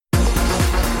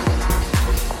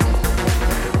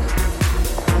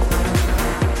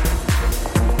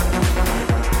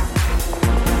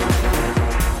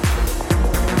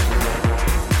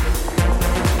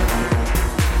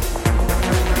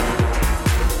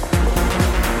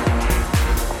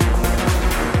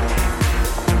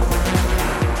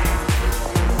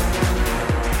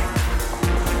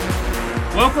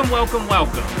Welcome.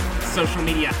 Social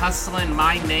Media Hustlin.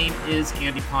 My name is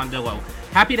Andy Pondillo.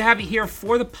 Happy to have you here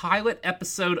for the pilot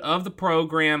episode of the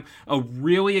program.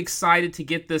 Really excited to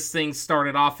get this thing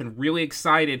started off and really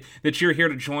excited that you're here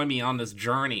to join me on this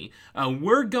journey.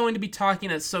 We're going to be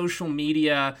talking at social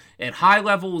media at high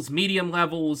levels, medium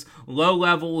levels, low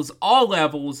levels, all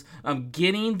levels,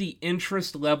 getting the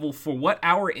interest level for what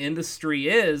our industry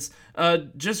is,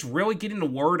 just really getting the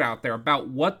word out there about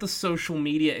what the social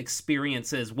media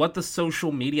experience is, what the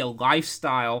social media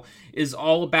lifestyle is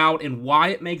all about, and why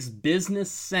it makes business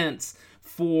sense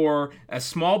for a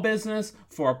small business,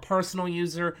 for a personal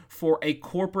user, for a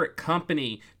corporate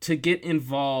company to get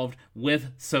involved with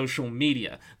social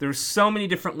media. There's so many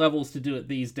different levels to do it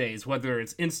these days, whether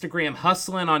it's Instagram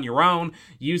hustling on your own,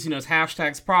 using those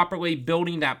hashtags properly,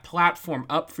 building that platform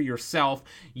up for yourself,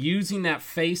 using that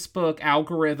Facebook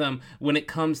algorithm when it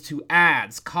comes to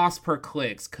ads, cost per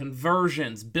clicks,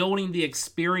 conversions, building the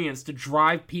experience to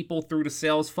drive people through the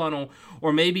sales funnel,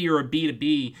 or maybe you're a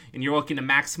B2B and you're looking to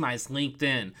maximize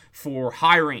LinkedIn for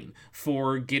hiring, for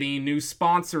getting new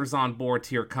sponsors on board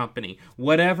to your company.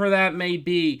 Whatever that may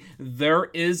be, there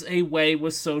is a way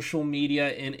with social media,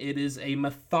 and it is a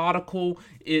methodical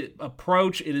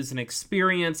approach. It is an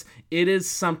experience. It is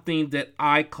something that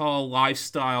I call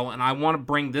lifestyle, and I want to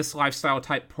bring this lifestyle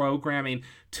type programming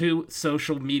to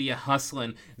social media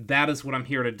hustling. That is what I'm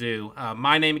here to do.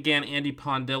 My name again, Andy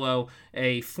Pondillo,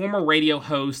 a former radio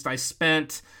host. I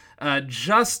spent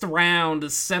just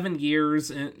around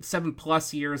 7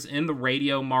 plus years in the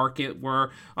radio market,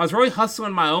 where I was really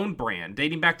hustling my own brand,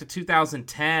 dating back to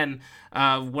 2010.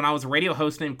 When I was a radio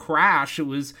host named Crash, it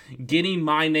was getting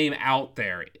my name out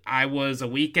there. I was a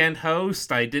weekend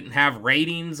host. I didn't have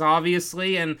ratings,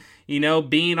 obviously, and,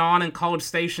 being on in College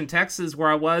Station, Texas, where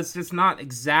I was, just not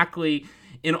exactly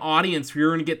an audience where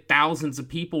you're going to get thousands of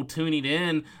people tuning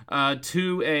in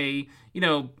to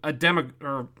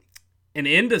an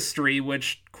industry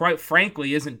which, quite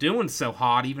frankly, isn't doing so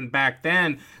hot even back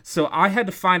then. So I had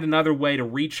to find another way to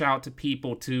reach out to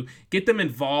people, to get them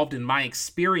involved in my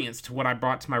experience to what I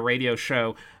brought to my radio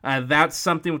show. That's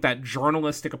something with that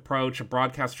journalistic approach, a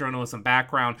broadcast journalism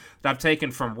background that I've taken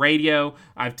from radio.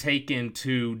 I've taken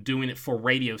to doing it for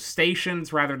radio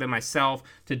stations rather than myself,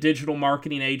 to digital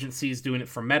marketing agencies, doing it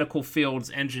for medical fields,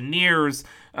 engineers,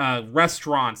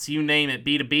 restaurants, you name it,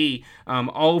 B2B.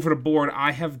 All over the board,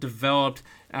 I have developed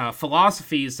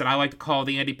philosophies that I like to call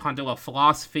the Andy Pondillo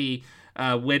philosophy,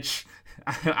 which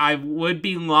I would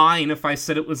be lying if I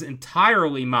said it was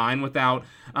entirely mine without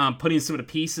putting some of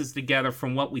the pieces together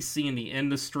from what we see in the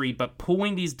industry, but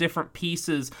pulling these different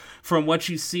pieces from what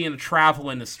you see in the travel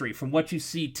industry, from what you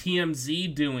see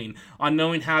TMZ doing on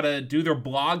knowing how to do their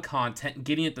blog content and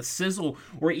getting it to sizzle,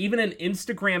 or even an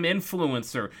Instagram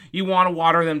influencer. You want to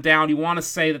water them down. You want to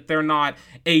say that they're not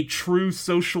a true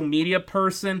social media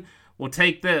person. Well,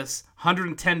 take this.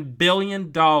 $110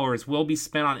 billion will be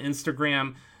spent on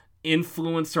Instagram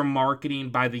influencer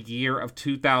marketing by the year of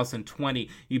 2020.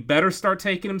 You better start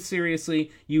taking them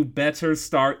seriously. You better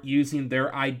start using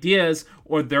their ideas,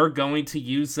 or they're going to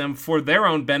use them for their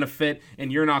own benefit,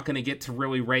 and you're not going to get to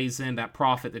really raise in that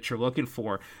profit that you're looking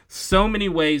for. So many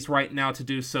ways right now to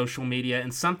do social media,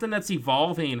 and something that's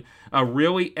evolving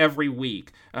really every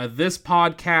week. This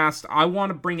podcast, I want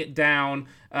to bring it down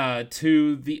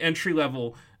to the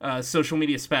entry-level social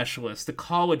media specialist, the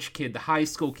college kid, the high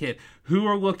school kid, who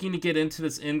are looking to get into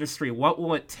this industry. What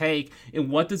will it take, and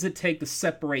what does it take to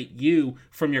separate you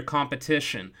from your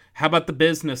competition? How about the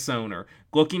business owner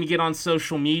looking to get on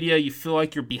social media? You feel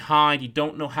like you're behind. You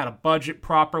don't know how to budget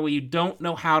properly. You don't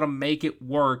know how to make it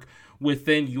work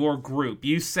within your group.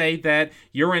 You say that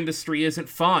your industry isn't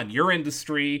fun. Your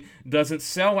industry doesn't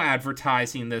sell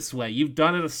advertising this way. You've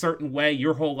done it a certain way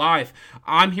your whole life.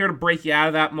 I'm here to break you out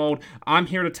of that mold. I'm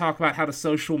here to talk about how the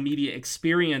social media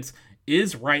experience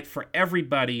is right for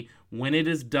everybody when it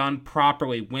is done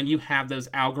properly, when you have those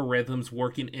algorithms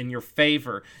working in your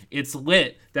favor. It's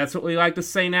lit. That's what we like to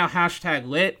say now, hashtag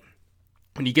lit.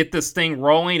 When you get this thing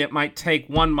rolling, it might take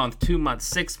 1 month, 2 months,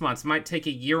 6 months, it might take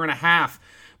a year and a half.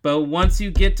 But once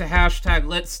you get to hashtag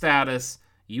lit status,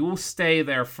 you will stay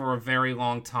there for a very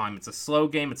long time. It's a slow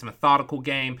game. It's a methodical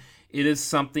game. It is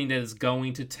something that is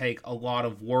going to take a lot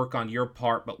of work on your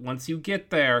part. But once you get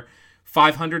there,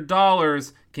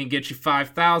 $500 can get you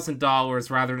 $5,000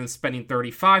 rather than spending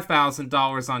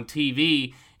 $35,000 on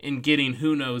TV and getting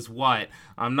who knows what.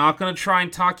 I'm not going to try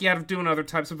and talk you out of doing other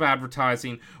types of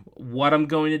advertising. What I'm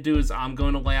going to do is I'm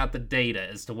going to lay out the data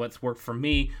as to what's worked for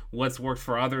me, what's worked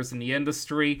for others in the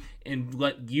industry, and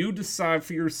let you decide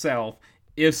for yourself,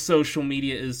 if social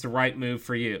media is the right move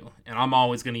for you. And I'm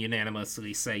always going to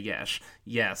unanimously say yes.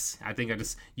 Yes. I think I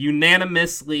just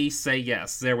unanimously say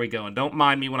yes. There we go. And don't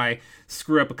mind me when I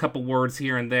screw up a couple words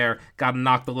here and there. Got to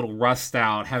knock the little rust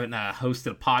out. Haven't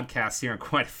hosted a podcast here in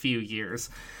quite a few years.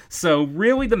 So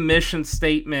really the mission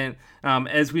statement,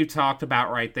 as we've talked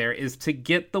about right there, is to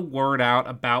get the word out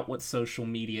about what social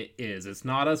media is. It's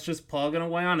not us just plugging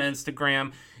away on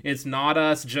Instagram. It's not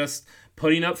us just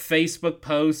putting up Facebook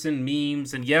posts and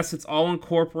memes. And yes, it's all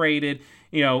incorporated,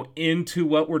 into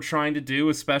what we're trying to do,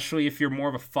 especially if you're more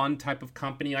of a fun type of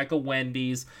company like a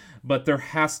Wendy's. But there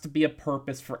has to be a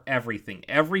purpose for everything.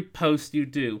 Every post you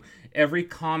do, every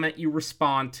comment you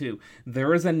respond to,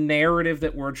 there is a narrative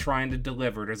that we're trying to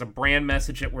deliver. There's a brand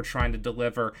message that we're trying to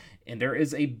deliver. And there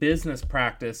is a business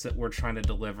practice that we're trying to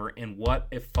deliver. And what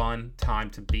a fun time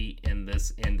to be in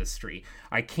this industry.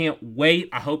 I can't wait.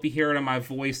 I hope you hear it in my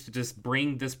voice to just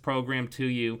bring this program to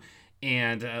you.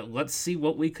 And let's see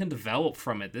what we can develop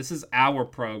from it. This is our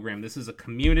program. This is a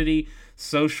community,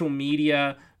 social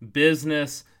media,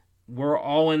 business. We're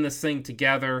all in this thing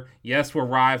together. Yes, we're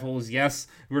rivals. Yes,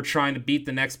 we're trying to beat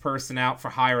the next person out for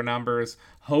higher numbers.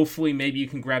 Hopefully, maybe you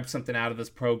can grab something out of this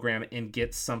program and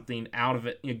get something out of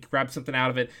it. Grab something out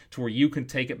of it to where you can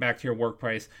take it back to your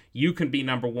workplace. You can be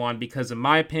number one because, in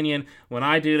my opinion, when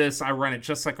I do this, I run it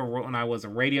just like when I was a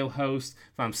radio host.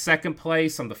 If I'm second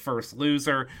place, I'm the first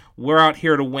loser. We're out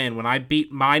here to win. When I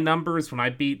beat my numbers, when I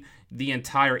beat the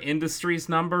entire industry's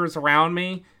numbers around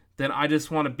me, then I just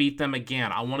want to beat them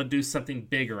again. I want to do something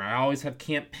bigger. I always have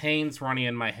campaigns running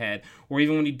in my head. Or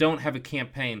even when you don't have a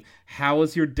campaign, how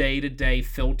is your day-to-day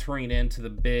filtering into the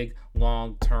big,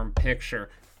 long-term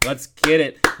picture? Let's get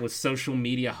it with social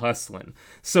media hustling.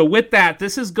 So with that,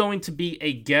 this is going to be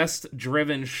a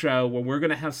guest-driven show where we're going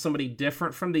to have somebody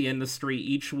different from the industry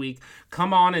each week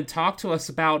come on and talk to us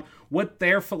about what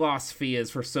their philosophy is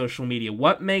for social media.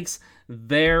 What makes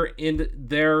their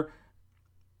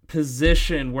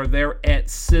position where they're at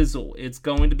sizzle. It's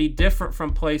going to be different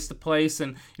from place to place,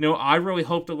 and I really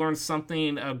hope to learn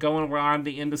something going around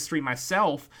the industry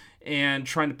myself and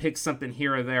trying to pick something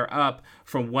here or there up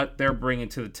from what they're bringing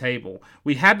to the table.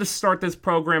 We had to start this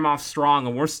program off strong,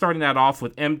 and we're starting that off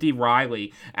with MD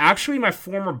Riley, actually my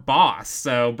former boss.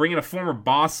 So bringing a former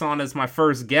boss on as my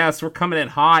first guest, we're coming in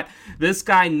hot. This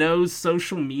guy knows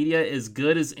social media as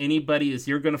good as anybody as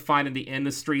you're going to find in the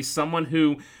industry. Someone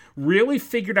who really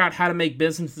figured out how to make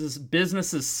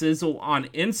businesses sizzle on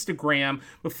Instagram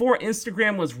before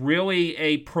Instagram was really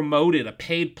a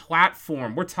paid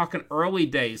platform. We're talking early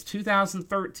days,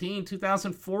 2013,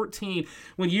 2014,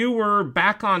 when you were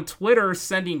back on Twitter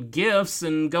sending GIFs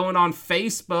and going on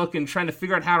Facebook and trying to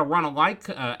figure out how to run a like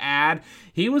ad.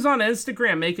 He was on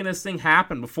Instagram making this thing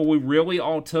happen before we really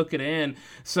all took it in.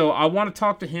 So I want to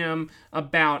talk to him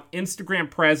about Instagram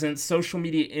presence, social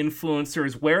media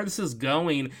influencers, where this is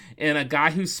going, and a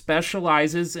guy who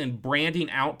specializes in branding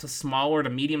out to smaller to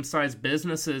medium-sized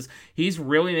businesses. He's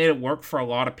really made it work for a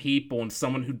lot of people, and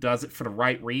someone who does it for the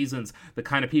right reasons, the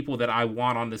kind of people that I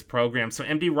want on this program. So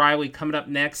MD Riley coming up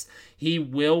next. He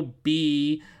will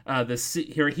be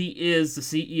he is the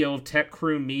CEO of Tech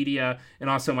Crew Media and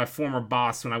also my former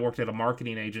boss when I worked at a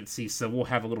marketing agency. So we'll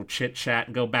have a little chit chat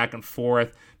and go back and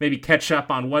forth, maybe catch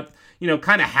up on what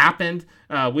kind of happened.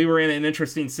 We were in an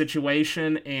interesting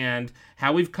situation and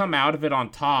how we've come out of it on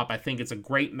top. I think it's a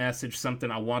great message,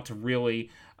 something I want to really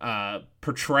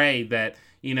portray, that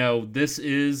this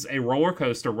is a roller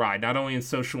coaster ride, not only in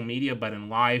social media but in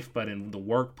life, but in the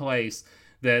workplace.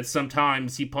 That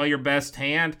sometimes you play your best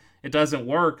hand, it doesn't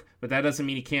work, but that doesn't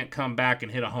mean you can't come back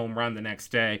and hit a home run the next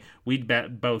day. We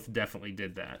both definitely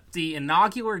did that. The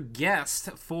inaugural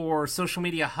guest for Social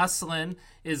Media Hustlin'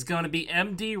 is going to be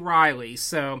MD Riley.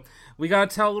 So we got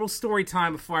to tell a little story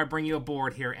time before I bring you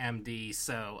aboard here, MD.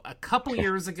 So a couple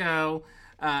years ago,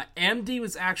 MD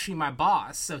was actually my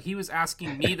boss, so he was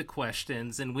asking me the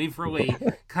questions, and we've really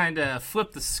kind of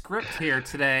flipped the script here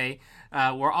today,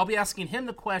 where I'll be asking him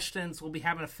the questions. We'll be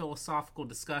having a philosophical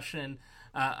discussion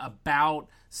about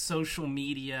social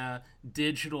media,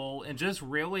 digital, and just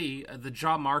really the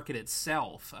job market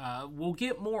itself. We'll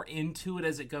get more into it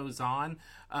as it goes on.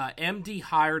 MD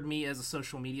hired me as a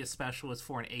social media specialist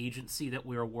for an agency that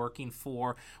we were working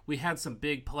for. We had some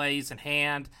big plays in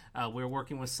hand. We were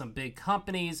working with some big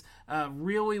companies.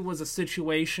 Really was a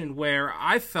situation where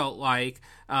I felt like,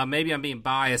 maybe I'm being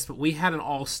biased, but we had an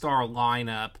all-star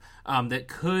lineup that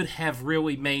could have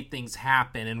really made things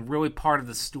happen. And really part of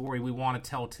the story we want to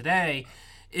tell today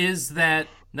is that,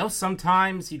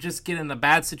 sometimes you just get in a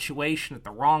bad situation at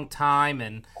the wrong time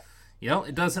and,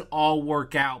 it doesn't all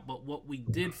work out. But what we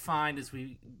did find is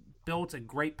we built a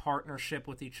great partnership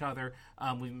with each other.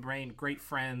 We've remained great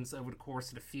friends over the course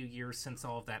of the few years since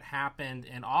all of that happened,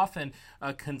 and often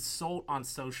consult on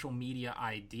social media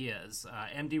ideas.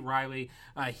 MD Riley,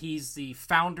 he's the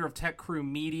founder of Tech Crew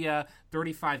Media,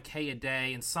 35K a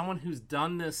day, and someone who's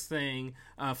done this thing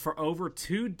for over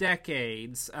 2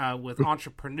 decades with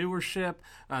entrepreneurship,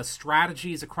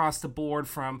 strategies across the board,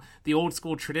 from the old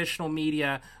school traditional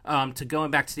media to going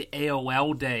back to the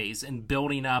AOL days and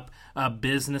building up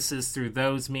businesses through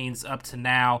those means up to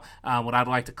now, what I'd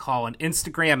like to call an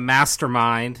Instagram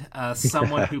mastermind,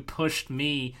 someone who pushed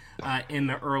me in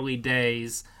the early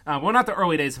days. Well, not the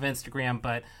early days of Instagram,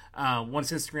 but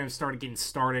once Instagram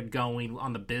started going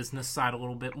on the business side a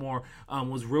little bit more,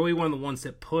 was really one of the ones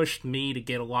that pushed me to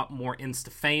get a lot more Insta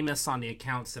famous on the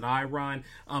accounts that I run,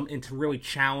 and to really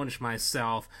challenge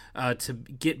myself to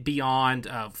get beyond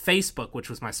Facebook, which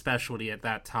was my specialty at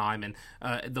that time, and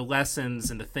the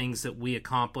lessons and the things that we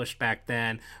accomplished back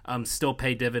then still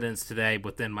pay dividends today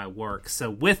within my work. So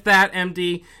with that,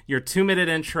 MD, your 2-minute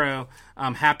intro.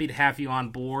 I'm happy to have you on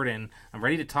board, and I'm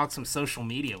ready to talk some social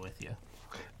media with you.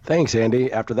 Thanks,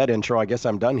 Andy. After that intro, I guess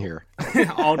I'm done here.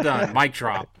 All done. Mic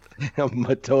drop.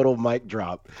 A total mic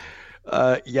drop.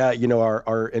 Yeah,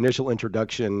 our initial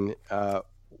introduction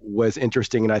was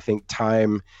interesting, and I think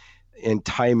time and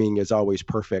timing is always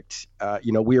perfect.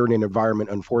 We are in an environment,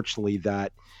 unfortunately,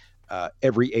 that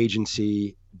every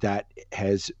agency that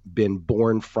has been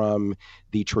born from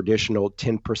the traditional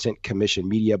 10% commission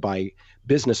media by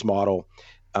business model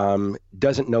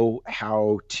doesn't know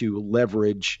how to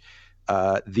leverage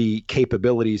the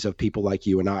capabilities of people like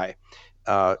you and I.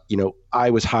 I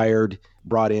was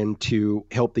brought in to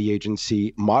help the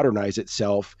agency modernize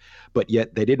itself, but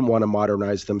yet they didn't want to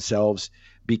modernize themselves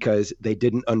because they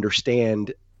didn't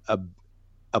understand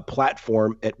a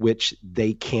platform at which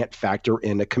they can't factor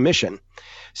in a commission.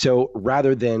 So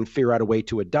rather than figure out a way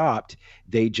to adopt,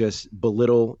 they just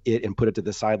belittle it and put it to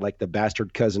the side like the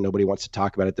bastard cousin nobody wants to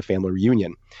talk about at the family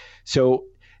reunion. So,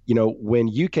 when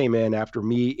you came in after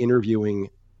me interviewing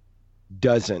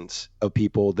dozens of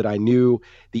people that I knew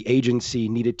the agency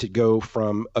needed to go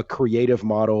from a creative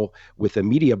model with a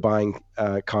media buying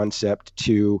concept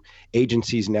to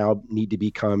agencies now need to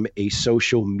become a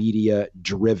social media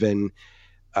driven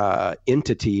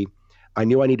entity, I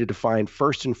knew I needed to find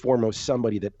first and foremost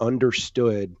somebody that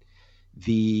understood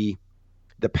the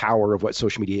power of what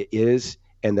social media is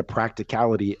and the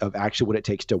practicality of actually what it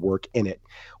takes to work in it.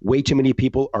 Way too many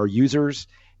people are users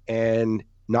and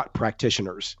not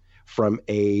practitioners from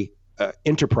a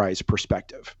enterprise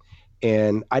perspective.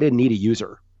 And I didn't need a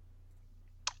user.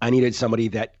 I needed somebody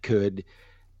that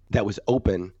was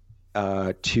open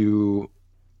to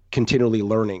continually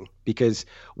learning, because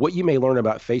what you may learn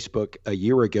about Facebook a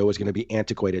year ago is going to be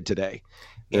antiquated today.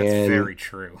 That's very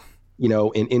true. In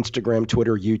Instagram,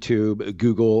 Twitter, YouTube,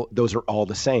 Google, those are all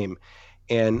the same.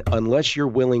 And unless you're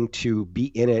willing to be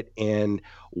in it and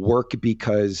work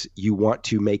because you want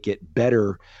to make it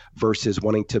better versus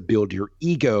wanting to build your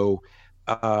ego,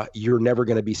 you're never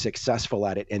going to be successful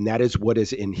at it. And that is what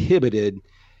has inhibited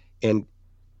and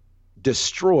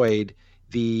destroyed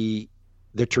the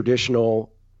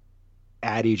traditional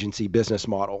ad agency business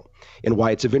model, and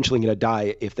why it's eventually going to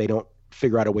die if they don't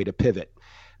figure out a way to pivot,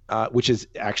 which is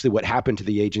actually what happened to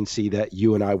the agency that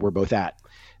you and I were both at.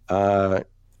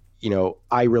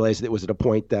 I realized that it was at a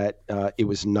point that it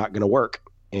was not going to work,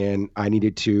 and I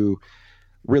needed to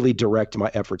really direct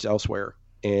my efforts elsewhere.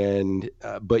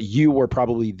 But you were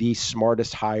probably the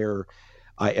smartest hire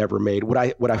I ever made. What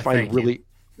I find really,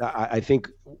 I think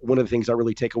one of the things I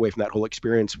really take away from that whole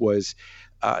experience was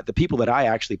the people that I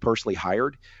actually personally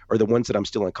hired are the ones that I'm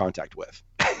still in contact with.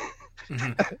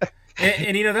 Mm-hmm.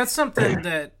 And that's something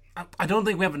that I don't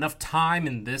think we have enough time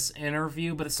in this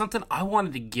interview, but it's something I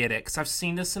wanted to get at, because I've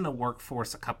seen this in the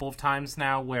workforce a couple of times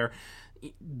now, where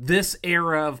this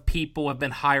era of people have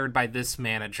been hired by this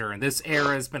manager, and this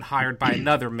era has been hired by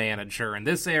another manager, and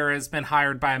this era has been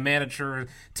hired by a manager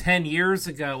 10 years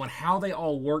ago, and how they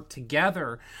all work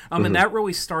together. And that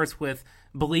really starts with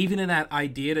believing in that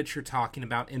idea that you're talking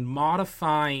about and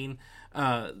modifying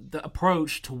the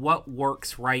approach to what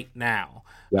works right now.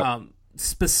 Yep.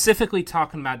 Specifically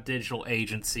talking about digital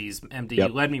agencies, MD, you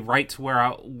led me right to where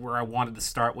I wanted to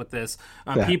start with this.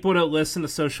 People that listen to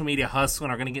Social Media Hustlin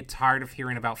are going to get tired of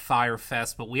hearing about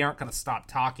Firefest, but we aren't going to stop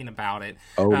talking about it.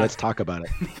 Oh, let's talk about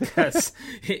it. Because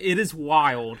it is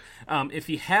wild. If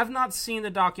you have not seen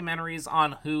the documentaries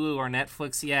on Hulu or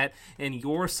Netflix yet, and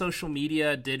you're a social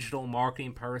media, digital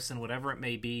marketing person, whatever it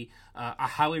may be, I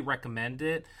highly recommend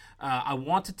it. I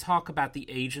want to talk about the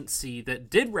agency that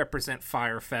did represent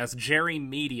Firefest, Jerry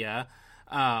Media.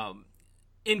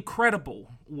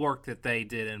 incredible work that they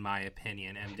did, in my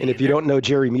opinion, MD. And if you don't know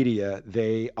Jerry Media,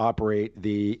 they operate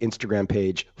the Instagram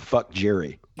page Fuck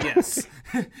Jerry. Yes,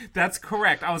 that's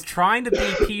correct. I was trying to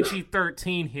be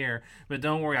PG-13 here, but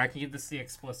don't worry, I can give this the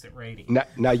explicit rating.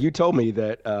 Now you told me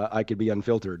that I could be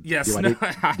unfiltered. Yes.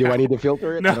 Do I need to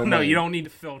filter it? No, you don't need to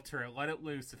filter it. Let it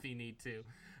loose if you need to.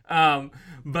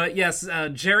 But yes,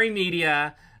 Jerry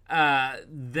Media,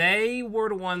 they were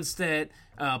the ones that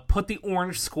put the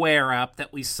orange square up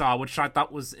that we saw, which I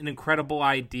thought was an incredible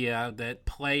idea, that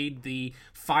played the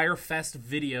Firefest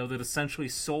video that essentially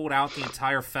sold out the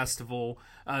entire festival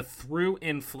through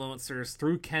influencers,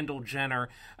 through Kendall Jenner.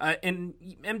 And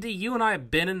MD, you and I have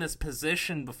been in this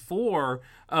position before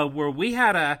where we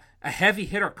had a heavy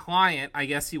hitter client, I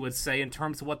guess you would say, in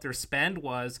terms of what their spend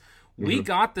was. We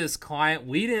got this client,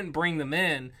 we didn't bring them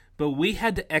in, but we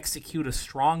had to execute a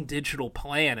strong digital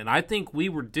plan, and I think we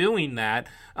were doing that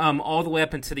all the way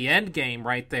up into the end game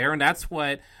right there, and that's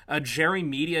what Jerry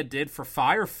Media did for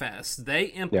Firefest. They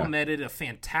implemented a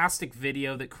fantastic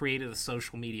video that created a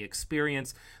social media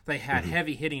experience. They had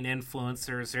heavy-hitting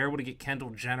influencers. They were able to get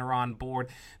Kendall Jenner on board.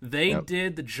 They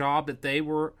did the job that they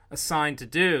were assigned to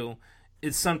do.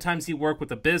 Is sometimes you work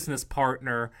with a business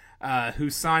partner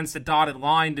who signs the dotted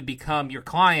line to become your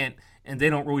client, and they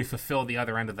don't really fulfill the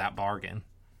other end of that bargain.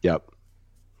 Yep.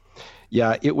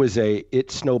 Yeah,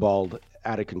 it snowballed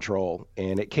out of control,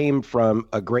 and it came from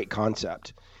a great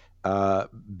concept.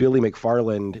 Billy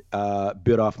McFarland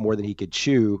bit off more than he could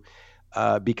chew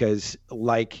because,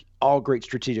 like all great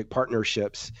strategic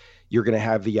partnerships, you're going to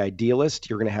have the idealist,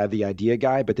 you're going to have the idea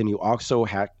guy, but then you also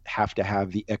have to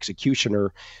have the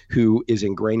executioner who is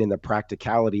ingrained in the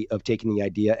practicality of taking the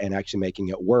idea and actually making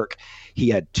it work. He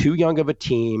had too young of a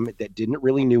team that didn't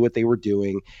really knew what they were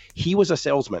doing. He was a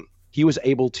salesman. He was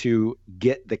able to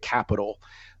get the capital,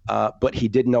 but he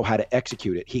didn't know how to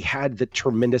execute it. He had the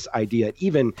tremendous idea.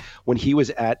 Even when he was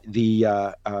at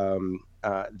the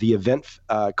event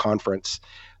conference,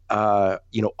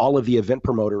 all of the event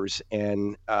promoters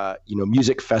and,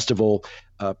 music festival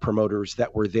promoters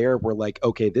that were there were like,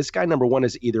 okay, this guy, number one,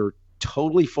 is either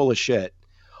totally full of shit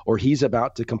or he's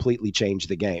about to completely change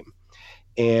the game.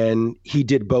 And he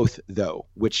did both, though,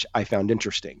 which I found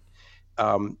interesting.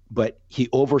 But he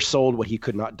oversold what he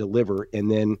could not deliver. And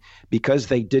then because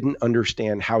they didn't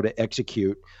understand how to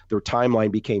execute, their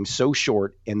timeline became so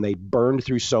short and they burned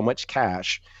through so much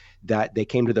cash that they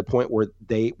came to the point where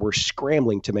they were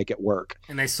scrambling to make it work.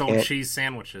 And they sold cheese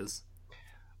sandwiches.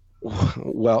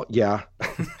 Well, yeah.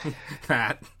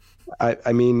 That.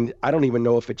 I mean, I don't even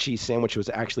know if a cheese sandwich was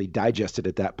actually digested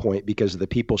at that point because the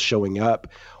people showing up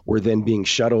were then being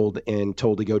shuttled and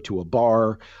told to go to a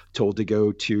bar, told to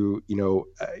go to,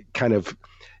 kind of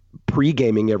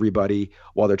pre-gaming everybody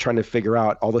while they're trying to figure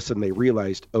out. All of a sudden they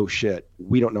realized, oh shit,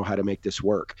 we don't know how to make this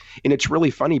work. And it's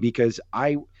really funny because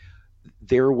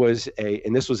there was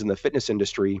and this was in the fitness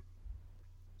industry,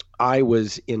 I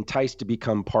was enticed to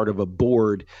become part of a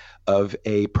board of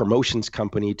a promotions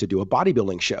company to do a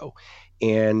bodybuilding show.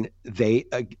 And they,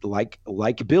 like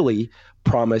Billy,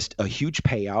 promised a huge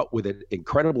payout with an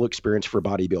incredible experience for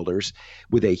bodybuilders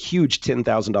with a huge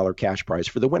 $10,000 cash prize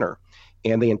for the winner.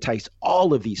 And they enticed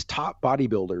all of these top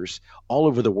bodybuilders all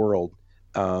over the world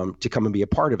to come and be a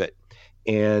part of it.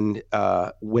 And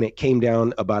when it came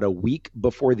down about a week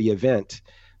before the event,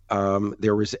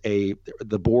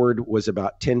 the board was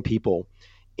about 10 people,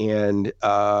 and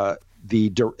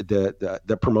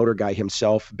the promoter guy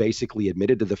himself basically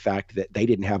admitted to the fact that they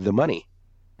didn't have the money.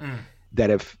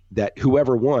 That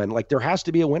whoever won, like, there has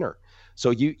to be a winner.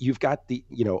 So you've got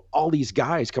all these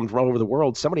guys come from all over the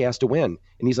world. Somebody has to win,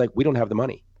 and he's like, we don't have the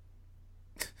money.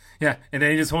 Yeah, and then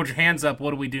you just hold your hands up.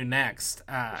 What do we do next?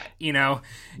 The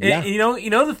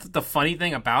funny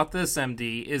thing about this,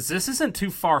 MD, is this isn't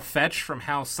too far fetched from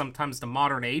how sometimes the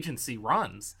modern agency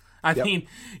runs. I mean,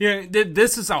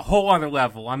 this is a whole other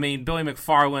level. I mean, Billy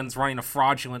McFarland's running a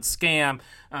fraudulent scam,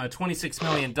 $26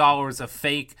 million of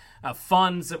fake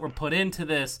funds that were put into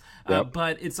this.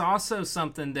 But it's also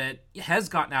something that has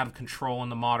gotten out of control in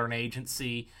the modern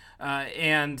agency,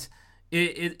 and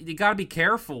you got to be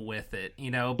careful with it,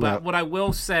 But what I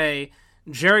will say,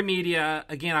 Jerry Media,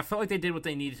 again, I felt like they did what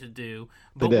they needed to do.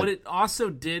 But what it also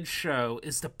did show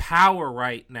is the power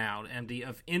right now, MD,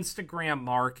 of Instagram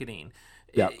marketing.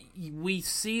 Yeah. We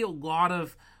see a lot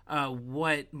of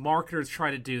what marketers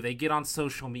try to do. They get on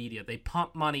social media. They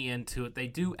pump money into it. They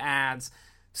do ads.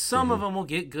 Some of them will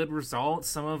get good results.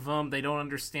 Some of them, they don't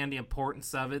understand the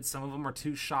importance of it. Some of them are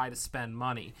too shy to spend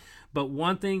money. But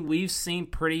one thing we've seen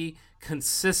pretty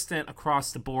consistent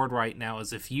across the board right now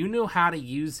is if you know how to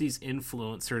use these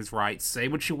influencers right, say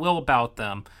what you will about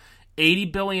them,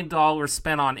 $80 billion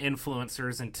spent on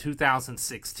influencers in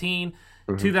 2016.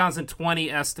 2020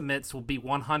 estimates will be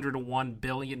 $101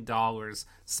 billion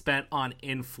spent on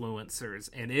influencers,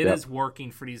 and it is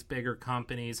working for these bigger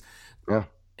companies. Yeah.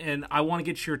 And I want to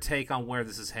get your take on where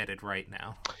this is headed right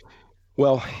now.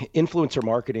 Well, influencer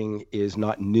marketing is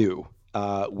not new.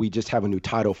 We just have a new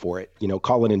title for it,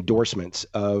 call it endorsements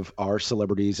of our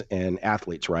celebrities and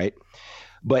athletes, right?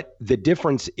 But the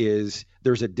difference is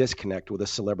there's a disconnect with a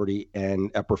celebrity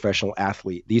and a professional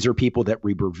athlete. These are people that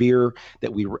we revere,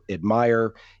 that we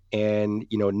admire. And,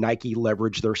 Nike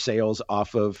leveraged their sales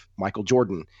off of Michael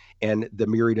Jordan and the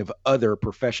myriad of other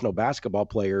professional basketball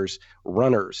players,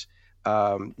 runners,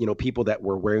 people that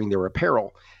were wearing their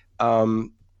apparel.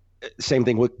 Same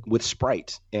thing with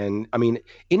Sprite. And I mean,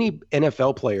 any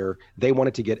NFL player, they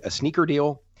wanted to get a sneaker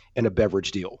deal and a beverage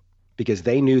deal, because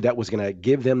they knew that was going to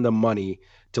give them the money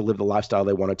to live the lifestyle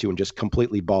they wanted to and just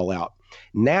completely ball out.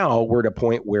 Now we're at a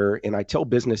point where, and I tell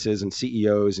businesses and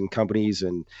CEOs and companies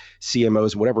and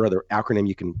CMOs and whatever other acronym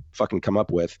you can fucking come up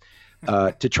with,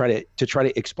 to try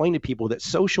to explain to people that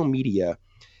social media,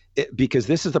 because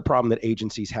this is the problem that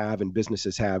agencies have and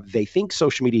businesses have. They think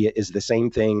social media is the same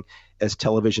thing as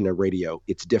television and radio.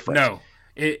 It's different. No,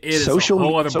 it is a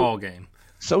whole other ballgame.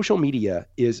 Social media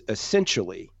is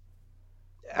essentially,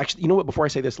 actually, you know what? Before I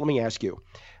say this, let me ask you,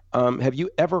 have you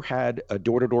ever had a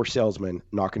door-to-door salesman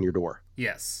knock on your door?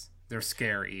 Yes. They're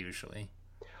scary usually.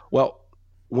 Well,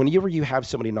 whenever you have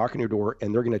somebody knock on your door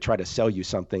and they're going to try to sell you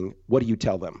something, what do you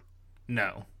tell them?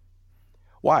 No.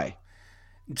 Why?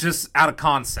 Just out of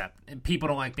concept. People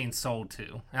don't like being sold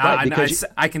to. Right,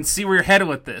 I can see where you're headed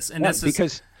with this. And this is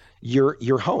because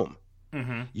you're home.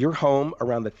 Mm-hmm. You're home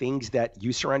around the things that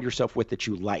you surround yourself with, that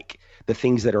you like, the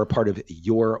things that are a part of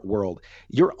your world.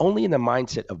 You're only in the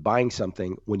mindset of buying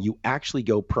something when you actually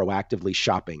go proactively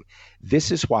shopping.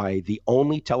 This is why the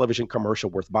only television commercial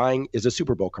worth buying is a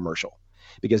Super Bowl commercial,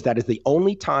 because that is the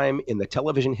only time in the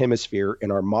television hemisphere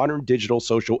in our modern digital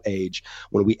social age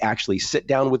when we actually sit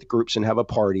down with groups and have a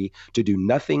party to do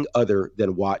nothing other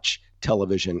than watch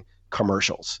television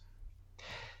commercials.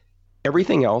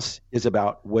 Everything else is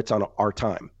about what's on our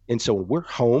time. And so when we're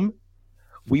home,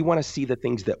 we want to see the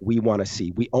things that we want to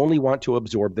see. We only want to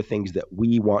absorb the things that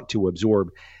we want to absorb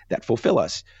that fulfill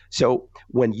us. So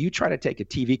when you try to take a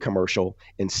TV commercial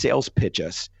and sales pitch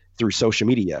us through social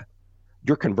media,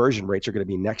 your conversion rates are going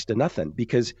to be next to nothing,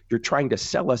 because you're trying to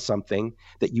sell us something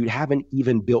that you haven't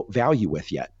even built value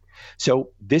with yet. So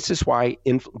this is why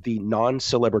the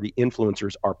non-celebrity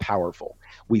influencers are powerful.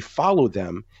 We follow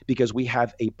them because we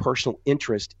have a personal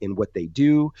interest in what they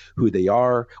do, who they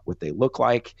are, what they look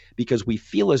like, because we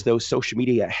feel as though social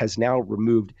media has now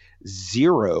removed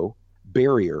zero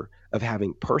barrier of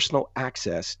having personal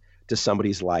access to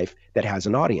somebody's life that has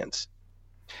an audience.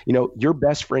 Your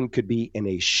best friend could be in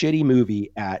a shitty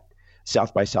movie at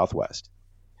South by Southwest,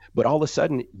 but all of a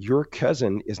sudden your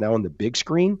cousin is now on the big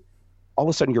screen. All of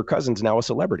a sudden your cousin's now a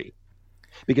celebrity,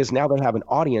 because now they have an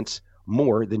audience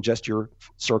more than just your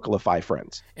circle of 5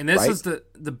 friends. And this right? is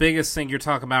the biggest thing you're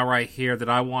talking about right here that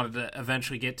I wanted to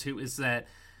eventually get to, is that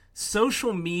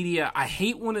social media, I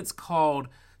hate when it's called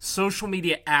social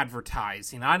media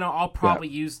advertising. I know I'll probably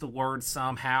use the word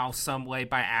somehow, some way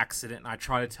by accident, and I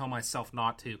try to tell myself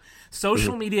not to.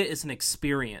 Social media is an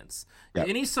experience. Yep.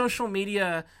 Any social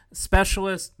media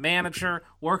specialist, manager,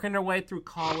 working their way through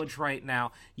college right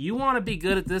now, you want to be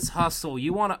good at this hustle,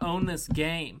 you want to own this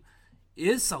game.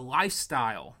 It's a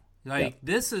lifestyle.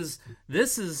 This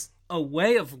is a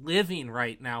way of living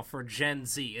right now for Gen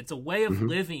Z. It's a way of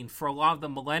living for a lot of the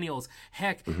millennials.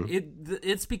 Heck,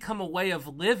 it's become a way of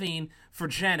living for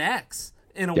Gen X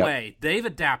in a way. They've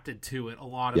adapted to it, a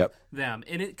lot of them,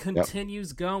 and it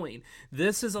continues going.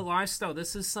 This is a lifestyle.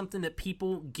 This is something that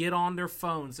people get on their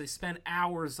phones. They spend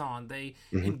hours on. They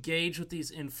engage with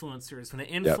these influencers. When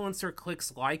an influencer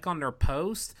clicks like on their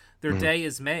post, their day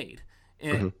is made.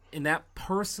 And that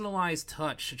personalized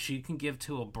touch that you can give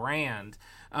to a brand,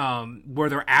 where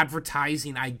they're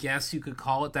advertising, I guess you could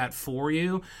call it that, for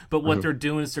you, but what they're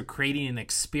doing is they're creating an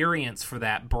experience for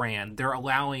that brand. They're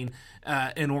allowing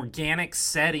an organic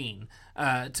setting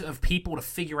of people to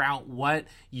figure out what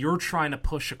you're trying to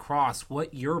push across,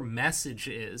 what your message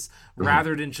is,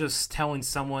 rather than just telling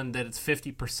someone that it's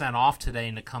 50% off today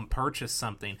and to come purchase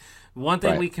something. One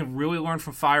thing we can really learn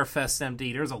from Firefest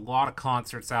MD, there's a lot of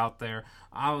concerts out there.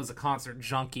 I was a concert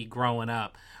junkie growing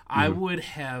up. I would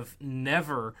have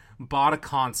never bought a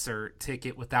concert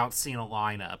ticket without seeing a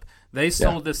lineup. They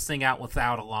sold this thing out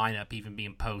without a lineup even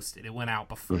being posted. It went out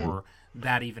before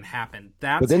that even happened.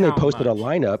 But then they posted a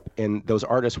lineup, and those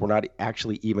artists were not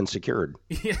actually even secured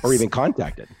or even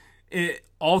contacted.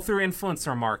 All through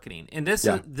influencer marketing. And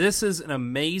this is an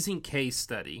amazing case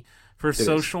study for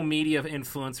social media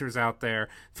influencers out there,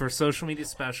 for social media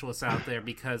specialists out there,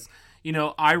 because, you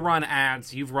know, I run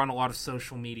ads. You've run a lot of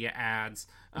social media ads.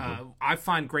 I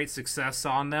find great success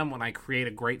on them when I create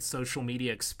a great social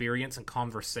media experience and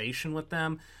conversation with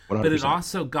them. 100%. But it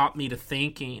also got me to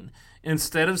thinking,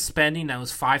 instead of spending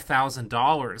those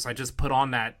 $5,000, I just put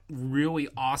on that really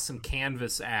awesome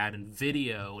Canvas ad and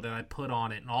video that I put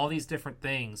on it and all these different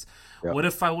things. Yep. What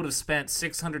if I would have spent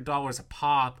 $600 a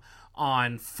pop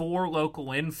on 4 local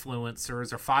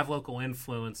influencers or 5 local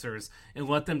influencers and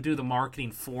let them do the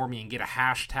marketing for me and get a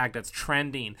hashtag that's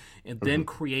trending and then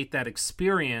create that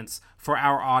experience for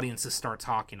our audience to start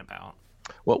talking about?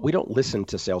 Well, we don't listen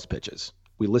to sales pitches.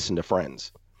 We listen to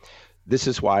friends. This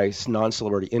is why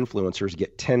non-celebrity influencers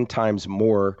get 10 times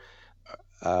more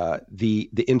the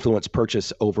influence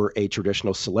purchase over a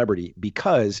traditional celebrity,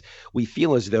 because we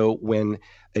feel as though when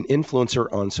an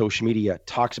influencer on social media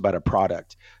talks about a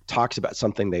product, talks about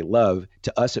something they love,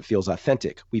 to us it feels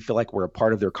authentic. We feel like we're a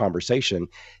part of their conversation.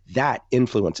 That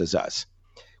influences us,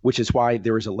 which is why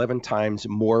there is 11 times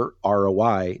more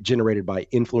ROI generated by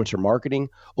influencer marketing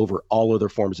over all other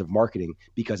forms of marketing,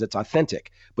 because it's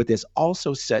authentic. But this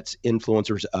also sets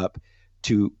influencers up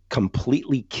to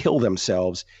completely kill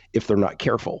themselves if they're not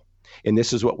careful. And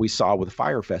this is what we saw with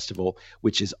Fire Festival,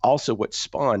 which is also what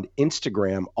spawned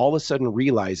Instagram all of a sudden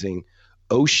realizing,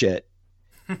 oh shit,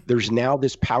 there's now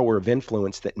this power of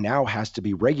influence that now has to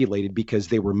be regulated because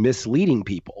they were misleading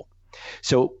people.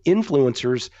 So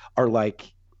influencers are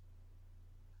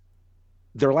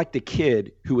they're like the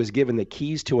kid who was given the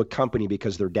keys to a company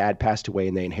because their dad passed away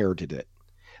and they inherited it.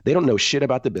 They don't know shit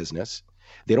about the business.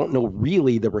 They don't know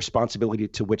really the responsibility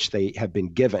to which they have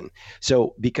been given.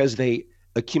 So because they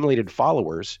accumulated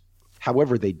followers,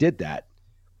 however they did that,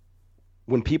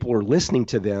 when people are listening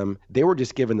to them, they were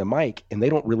just given the mic and they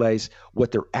don't realize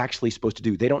what they're actually supposed to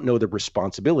do. They don't know the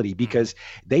responsibility because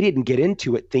they didn't get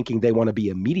into it thinking they want to be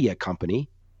a media company.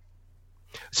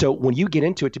 So when you get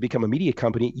into it to become a media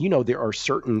company, you know, there are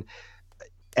certain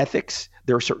ethics,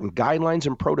 there are certain guidelines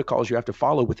and protocols you have to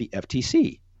follow with the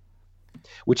FTC.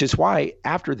 Which is why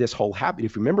after this whole happened,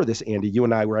 if you remember this, Andy, you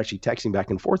and I were actually texting back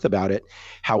and forth about it,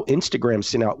 how Instagram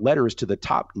sent out letters to the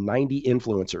top 90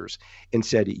 influencers and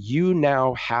said, you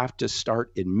now have to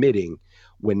start admitting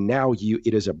when now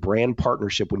it is a brand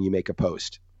partnership when you make a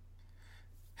post.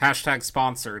 Hashtag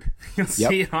sponsored. You'll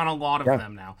see it on a lot of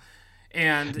them now.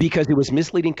 And because it was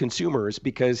misleading consumers,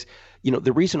 because, you know,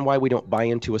 the reason why we don't buy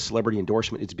into a celebrity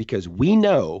endorsement is because we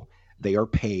know they are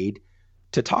paid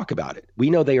to talk about it. We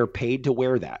know they are paid to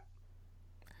wear that.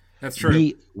 That's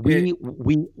true. We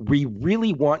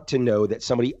really want to know that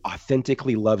somebody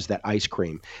authentically loves that ice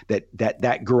cream,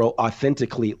 that girl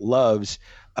authentically loves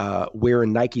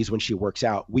wearing Nikes when she works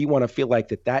out. We want to feel like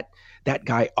that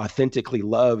guy authentically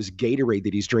loves Gatorade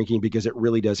that he's drinking because it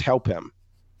really does help him,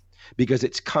 because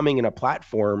it's coming in a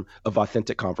platform of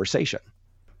authentic conversation.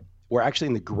 We're actually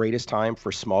in the greatest time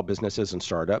for small businesses and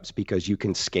startups because you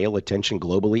can scale attention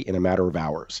globally in a matter of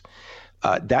hours.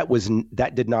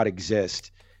 That did not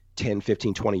exist 10,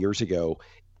 15, 20 years ago.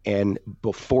 And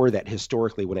before that,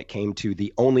 historically, when it came to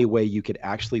the only way you could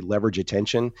actually leverage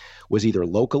attention was either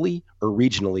locally or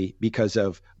regionally because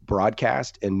of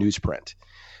broadcast and newsprint.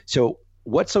 So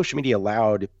what social media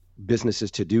allowed businesses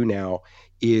to do now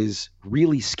is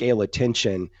really scale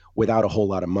attention without a whole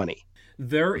lot of money.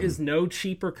 There is no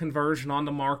cheaper conversion on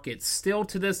the market still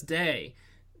to this day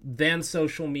than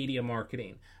social media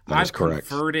marketing. I've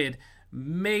converted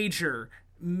major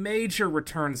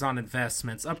returns on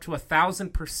investments up to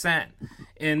 1,000%.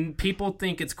 And people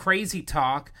think it's crazy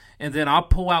talk. And then I'll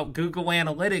pull out Google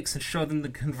Analytics and show them the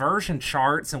conversion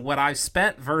charts and what I've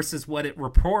spent versus what it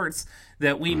reports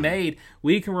that we made.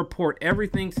 We can report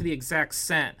everything to the exact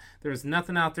cent. There's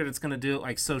nothing out there that's going to do it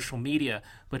like social media,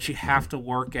 but you have to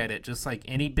work at it just like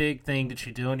any big thing that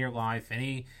you do in your life,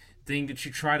 anything that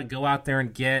you try to go out there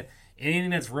and get.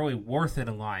 Anything that's really worth it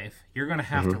in life, you're going to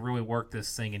have to really work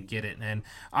this thing and get it. And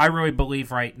I really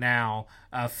believe right now,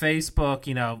 Facebook,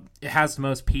 you know, it has the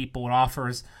most people. It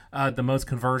offers the most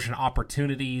conversion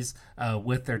opportunities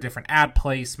with their different ad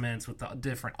placements, with the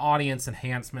different audience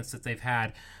enhancements that they've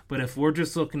had. But if we're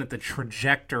just looking at the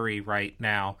trajectory right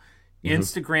now,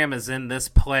 Instagram is in this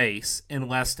place in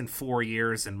less than 4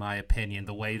 years, in my opinion,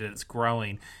 the way that it's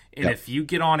growing. And if you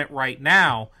get on it right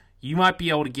now, you might be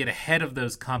able to get ahead of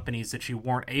those companies that you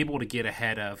weren't able to get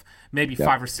ahead of maybe Yep.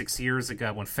 5 or 6 years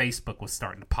ago when Facebook was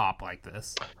starting to pop like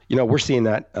this. We're seeing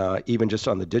that even just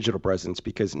on the digital presence,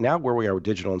 because now where we are with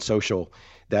digital and social,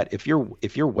 that if your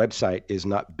website is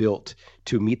not built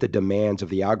to meet the demands of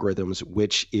the algorithms,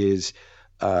 which is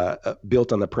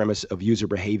built on the premise of user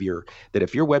behavior, that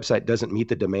if your website doesn't meet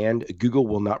the demand, Google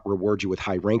will not reward you with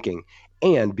high ranking.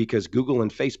 And because Google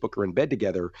and Facebook are in bed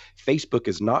together, Facebook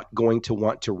is not going to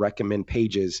want to recommend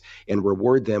pages and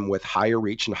reward them with higher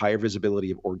reach and higher visibility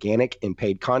of organic and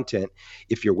paid content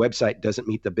if your website doesn't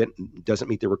meet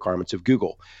the requirements of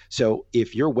Google. So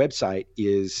if your website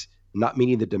is not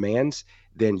meeting the demands,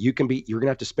 then you're going to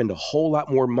have to spend a whole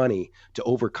lot more money to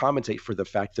overcompensate for the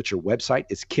fact that your website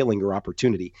is killing your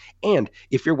opportunity. And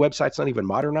if your website's not even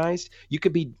modernized, you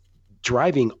could be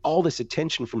driving all this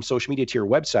attention from social media to your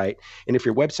website. And if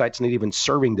your website's not even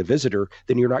serving the visitor,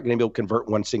 then you're not going to be able to convert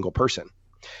one single person.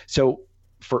 So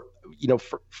for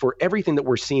everything that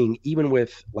we're seeing, even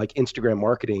with like Instagram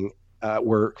marketing,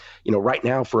 where right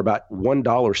now for about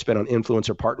 $1 spent on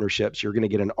influencer partnerships, you're going to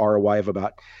get an ROI of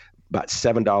about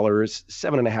 $7,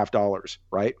 $7.50,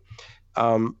 right?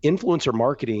 Influencer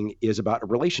marketing is about a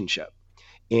relationship.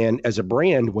 And as a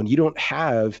brand, when you don't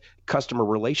have customer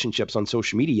relationships on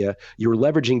social media, you're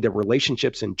leveraging the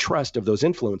relationships and trust of those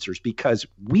influencers, because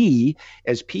we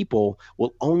as people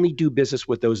will only do business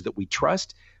with those that we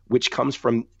trust, which comes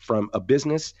from a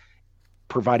business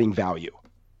providing value.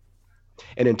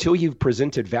 And until you've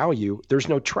presented value, there's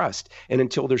no trust. And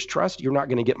until there's trust, you're not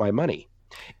going to get my money.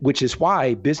 Which is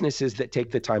why businesses that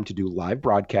take the time to do live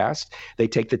broadcast, they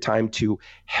take the time to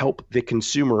help the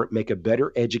consumer make a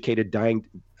better educated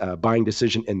buying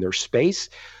decision in their space.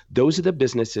 Those are the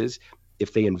businesses,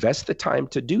 if they invest the time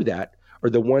to do that, are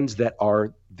the ones that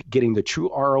are getting the true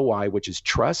ROI, which is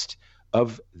trust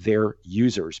of their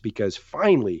users. Because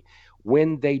finally,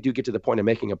 when they do get to the point of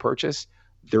making a purchase,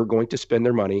 they're going to spend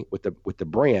their money with the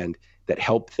brand that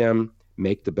helped them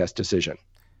make the best decision.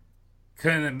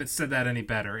 Couldn't have said that any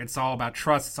better. It's all about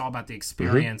trust. It's all about the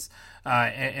experience,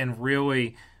 and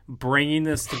really bringing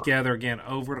this together again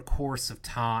over the course of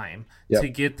time to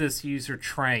get this user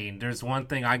trained. There's one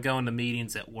thing, I go into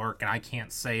meetings at work, and I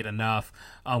can't say it enough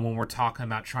when we're talking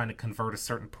about trying to convert a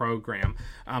certain program.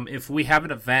 If we have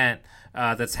an event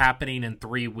that's happening in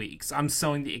 3 weeks, I'm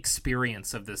selling the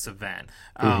experience of this event,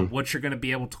 what you're going to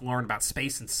be able to learn about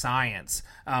space and science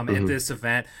at this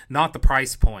event, not the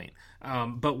price point.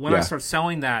 But when I start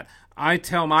selling that, I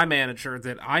tell my manager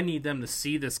that I need them to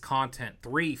see this content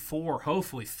 3, 4,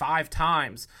 hopefully 5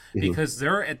 times, because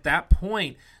they're at that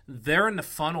point, they're in the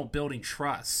funnel building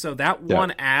trust. So that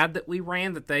one ad that we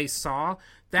ran that they saw,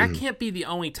 that can't be the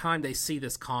only time they see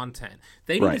this content.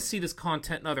 They need to see this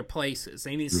content in other places.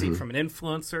 They need to see it from an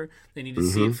influencer. They need to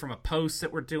see it from a post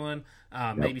that we're doing,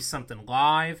 maybe something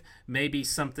live, maybe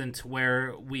something to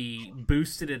where we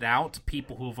boosted it out to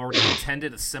people who have already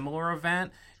attended a similar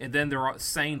event, and then they're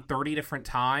saying 30 different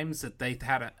times that they've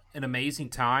had an amazing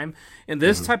time. And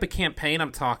this type of campaign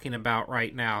I'm talking about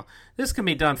right now, this can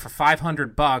be done for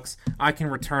 $500. I can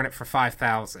return it for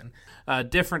 $5,000.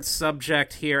 Different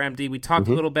subject here, MD. We talked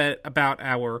a little bit about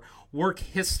our work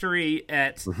history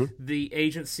at the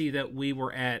agency that we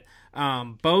were at.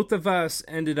 Both of us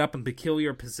ended up in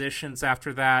peculiar positions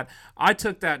after that. I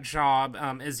took that job,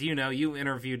 as you know, you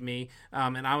interviewed me,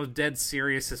 and I was dead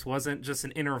serious. This wasn't just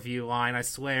an interview line. I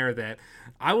swear that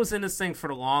I was in this thing for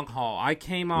the long haul. I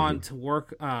came on to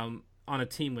work on a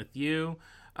team with you,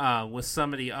 with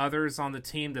some of the others on the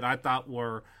team that I thought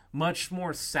were much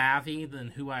more savvy than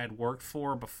who I had worked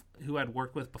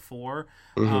with before.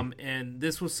 And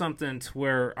this was something to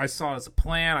where I saw it as a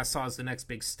plan. I saw it as the next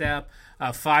big step.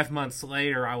 5 months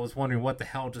later, I was wondering what the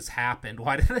hell just happened.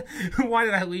 Why did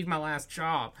I leave my last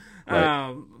job?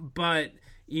 Right. But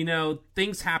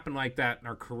things happen like that in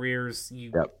our careers.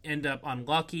 You end up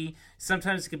unlucky.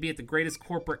 Sometimes it could be at the greatest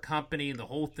corporate company. The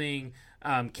whole thing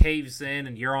caves in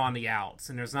and you're on the outs,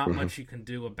 and there's not much you can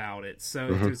do about it. So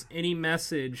if there's any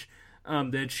message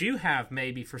that you have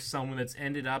maybe for someone that's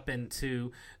ended up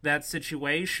into that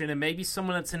situation, and maybe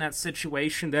someone that's in that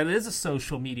situation that is a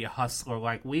social media hustler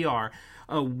like we are,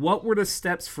 what were the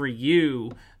steps for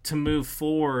you to move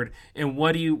forward, and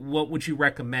what would you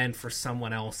recommend for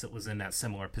someone else that was in that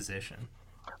similar position?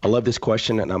 I love this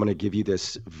question, and I'm going to give you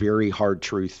this very hard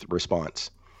truth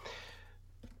response.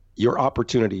 Your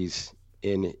opportunities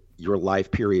in your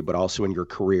life period, but also in your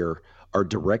career, are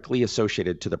directly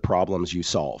associated to the problems you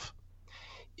solve.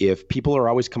 If people are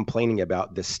always complaining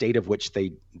about the state of which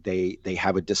they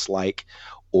have a dislike,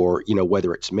 or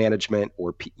whether it's management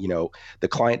or the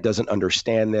client doesn't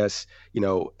understand this,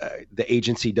 the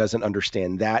agency doesn't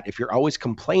understand that. If you're always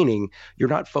complaining, you're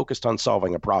not focused on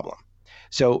solving a problem.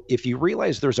 So if you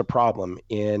realize there's a problem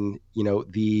in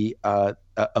the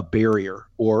a barrier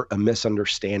or a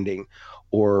misunderstanding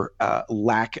or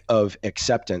lack of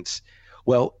acceptance,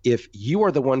 well, if you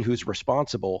are the one who's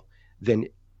responsible, then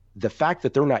the fact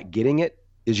that they're not getting it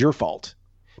is your fault,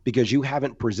 because you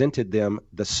haven't presented them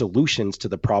the solutions to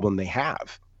the problem they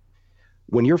have.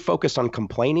 When you're focused on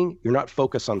complaining, you're not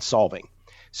focused on solving.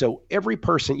 So every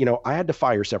person, I had to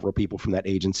fire several people from that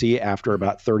agency after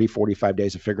about 30, 45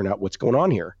 days of figuring out what's going on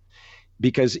here.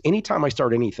 Because anytime I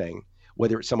start anything,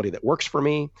 whether it's somebody that works for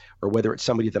me or whether it's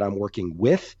somebody that I'm working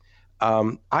with,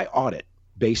 I audit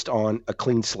based on a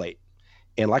clean slate.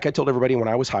 And like I told everybody when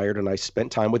I was hired and I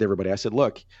spent time with everybody, I said,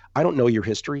 look, I don't know your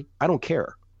history. I don't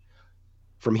care.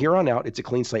 From here on out, it's a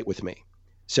clean slate with me.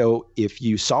 So if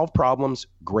you solve problems,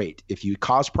 great. If you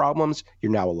cause problems,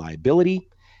 you're now a liability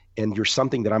and you're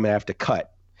something that I'm gonna have to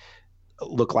cut.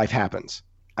 Look, life happens.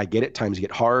 I get it. Times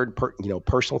get hard.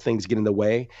 Personal things get in the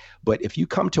way. But if you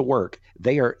come to work,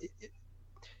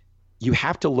 you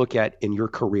have to look at in your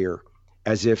career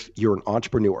as if you're an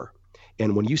entrepreneur.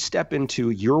 And when you step into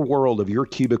your world of your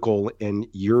cubicle and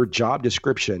your job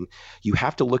description, you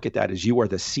have to look at that as you are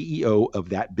the CEO of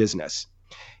that business.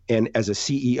 And as a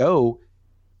CEO,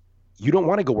 you don't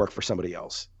want to go work for somebody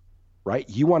else, right?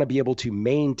 You want to be able to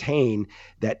maintain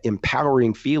that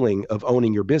empowering feeling of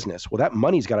owning your business. Well, that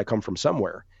money's got to come from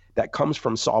somewhere. That comes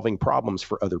from solving problems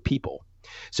for other people.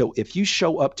 So if you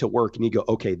show up to work and you go,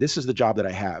 okay, this is the job that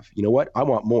I have. You know what? I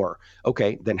want more.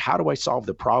 Okay, then how do I solve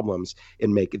the problems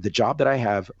and make the job that I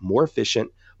have more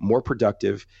efficient, more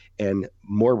productive, and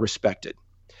more respected?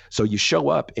 So you show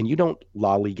up and you don't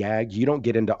lollygag. You don't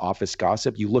get into office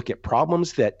gossip. You look at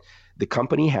problems that the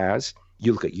company has.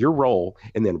 You look at your role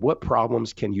and then what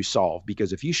problems can you solve?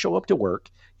 Because if you show up to work,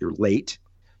 you're late,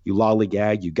 you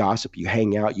lollygag, you gossip, you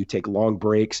hang out, you take long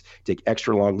breaks, take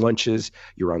extra long lunches,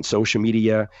 you're on social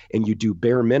media, and you do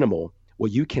bare minimal,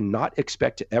 well, you cannot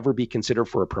expect to ever be considered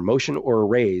for a promotion or a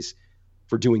raise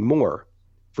for doing more,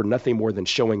 for nothing more than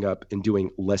showing up and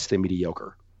doing less than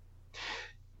mediocre.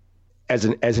 As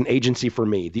an agency for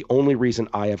me, the only reason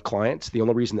I have clients, the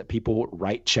only reason that people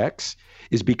write checks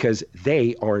is because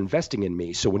they are investing in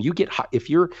me. So when if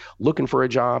you're looking for a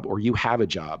job or you have a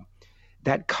job,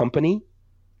 that company,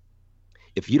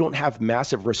 if you don't have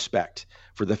massive respect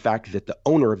for the fact that the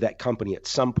owner of that company at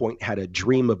some point had a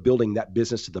dream of building that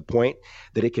business to the point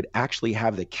that it could actually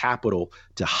have the capital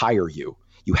to hire you,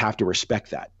 you have to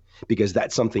respect that, because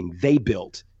that's something they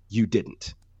built, you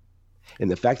didn't. And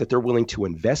the fact that they're willing to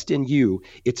invest in you,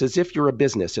 it's as if you're a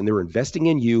business and they're investing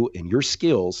in you and your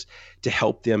skills to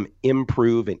help them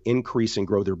improve and increase and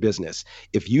grow their business.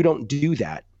 If you don't do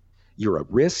that, you're a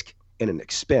risk and an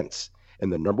expense.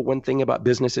 And the number one thing about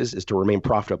businesses is to remain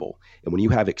profitable. And when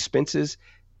you have expenses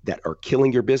that are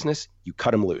killing your business, you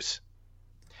cut them loose.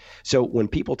 So when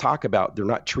people talk about they're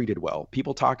not treated well,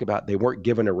 people talk about they weren't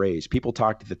given a raise, people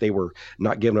talk that they were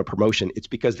not given a promotion, it's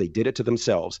because they did it to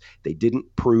themselves. They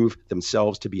didn't prove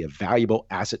themselves to be a valuable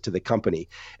asset to the company.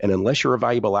 And unless you're a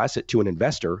valuable asset to an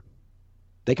investor,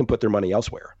 they can put their money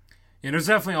elsewhere. And there's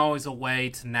definitely always a way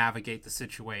to navigate the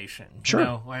situation.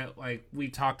 Sure. Like we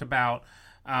talked about,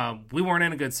 we weren't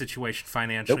in a good situation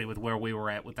financially with where we were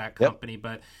at with that company.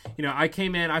 But, I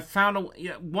came in, I found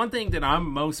one thing that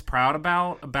I'm most proud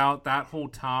about that whole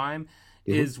time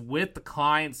is with the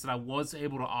clients that I was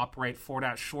able to operate for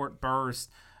that short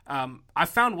burst. I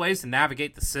found ways to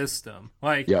navigate the system.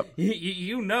 Like,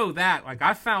 you know that. Like,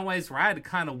 I found ways where I had to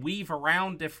kind of weave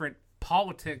around different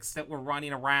politics that were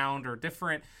running around or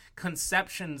different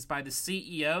conceptions by the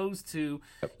CEOs to,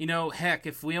 heck,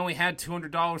 if we only had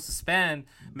 $200 to spend,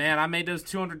 man, I made those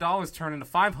 $200 turn into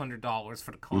 $500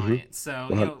 for the client.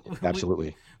 So,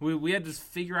 absolutely. We had to just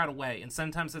figure out a way, and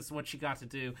sometimes that's what you got to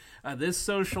do. This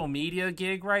social media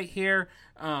gig right here,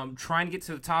 trying to get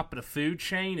to the top of the food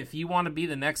chain, if you want to be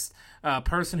the next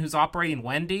person who's operating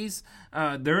Wendy's,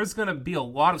 there's going to be a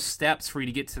lot of steps for you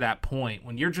to get to that point.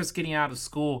 When you're just getting out of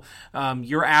school,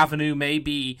 your avenue may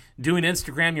be doing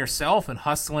Instagram yourself and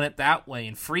hustling it that way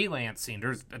and freelancing.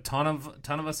 There's a ton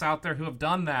of us out there who have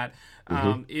done that.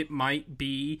 It might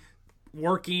be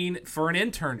working for an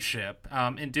internship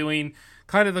and doing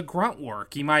kind of the grunt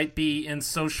work. You might be in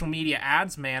social media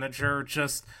ads manager,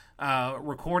 just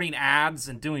recording ads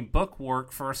and doing book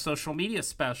work for a social media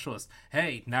specialist.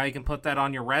 Hey, now you can put that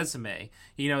on your resume.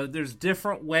 There's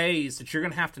different ways that you're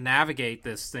going to have to navigate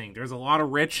this thing. There's a lot of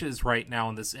riches right now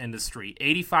in this industry.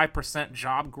 85%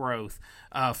 job growth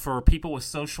for people with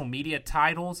social media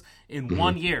titles in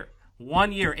 1 year.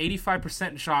 1 year,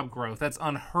 85% job growth. That's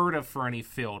unheard of for any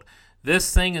field.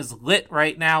 This thing is lit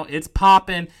right now. It's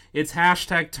popping. It's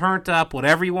hashtag turned up,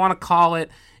 whatever you want to call it.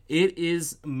 It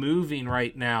is moving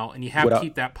right now, and you have to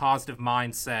keep that positive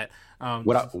mindset.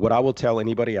 What I will tell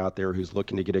anybody out there who's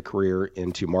looking to get a career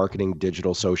into marketing,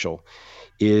 digital, social,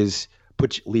 is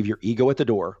leave your ego at the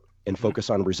door and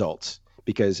focus on results,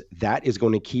 because that is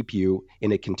going to keep you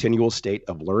in a continual state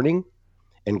of learning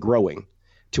and growing,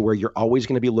 to where you're always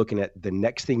going to be looking at the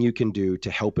next thing you can do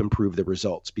to help improve the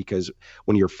results. Because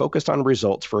when you're focused on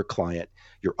results for a client,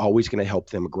 you're always going to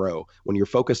help them grow. When you're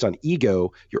focused on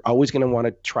ego, you're always going to want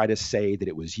to try to say that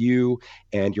it was you,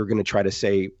 and you're going to try to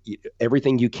say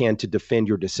everything you can to defend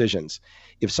your decisions.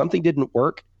 If something didn't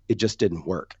work, it just didn't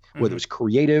work. Whether it was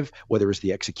creative, whether it's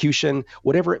the execution,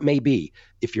 whatever it may be.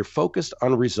 If you're focused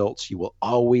on results, you will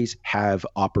always have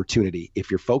opportunity.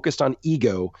 If you're focused on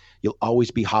ego, you'll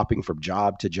always be hopping from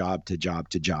job to job to job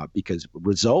to job, because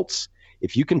results,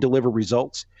 if you can deliver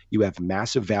results, you have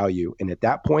massive value. And at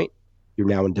that point, you're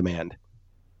now in demand.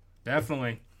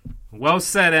 Definitely. Well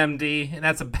said, MD. And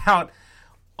that's about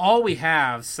all we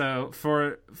have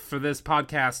for this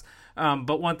podcast.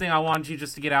 But one thing I wanted you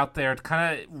just to get out there, to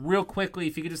kind of real quickly,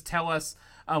 if you could just tell us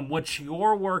what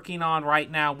you're working on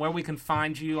right now, where we can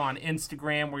find you on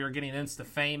Instagram, where you're getting Insta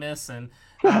famous, and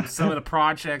some of the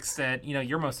projects that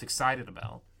you're most excited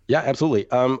about. Yeah, absolutely.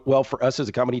 Well, for us as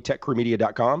a company,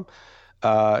 techcrewmedia.com.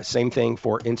 Same thing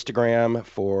for Instagram,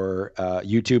 for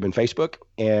YouTube and Facebook.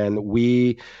 And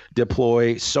we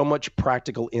deploy so much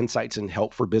practical insights and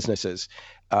help for businesses.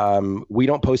 We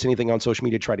don't post anything on social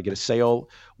media to try to get a sale.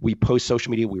 We post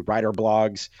social media, we write our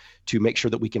blogs to make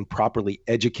sure that we can properly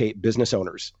educate business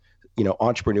owners,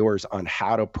 entrepreneurs, on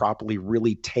how to properly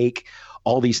really take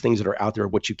all these things that are out there,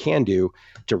 what you can do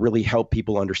to really help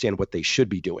people understand what they should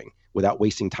be doing without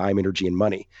wasting time, energy, and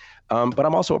money. But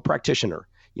I'm also a practitioner.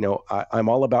 I'm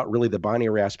all about really the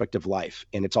binary aspect of life,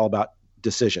 and it's all about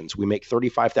decisions. We make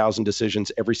 35,000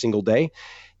 decisions every single day,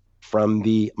 from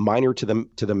the minor to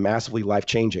the massively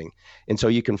life-changing. And so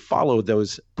you can follow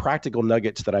those practical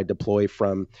nuggets that I deploy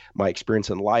from my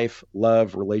experience in life,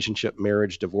 love, relationship,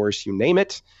 marriage, divorce, you name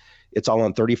it. It's all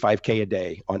on 35K a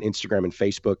day on Instagram and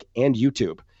Facebook and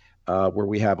YouTube, where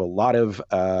we have a lot of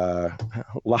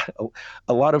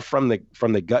from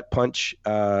the gut punch,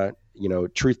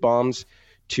 truth bombs,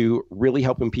 to really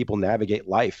helping people navigate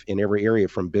life in every area,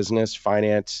 from business,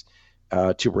 finance,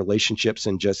 to relationships,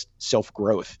 and just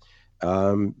self-growth.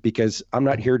 Because I'm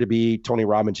not here to be Tony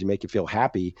Robbins and make you feel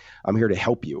happy. I'm here to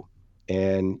help you.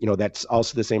 And, that's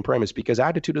also the same premise, because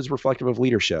attitude is reflective of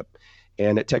leadership.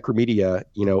 And at Tech Crew Media,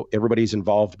 everybody's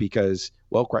involved because,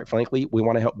 well, quite frankly, we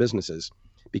want to help businesses,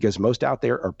 because most out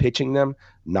there are pitching them,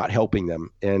 not helping them.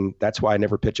 And that's why I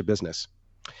never pitch a business.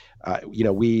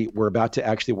 We're about to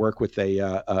actually work with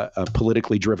a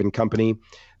politically driven company,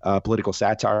 political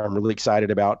satire. I'm really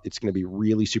excited about. It's going to be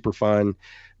really super fun.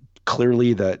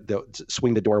 Clearly, the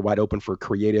swing the door wide open for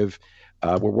creative.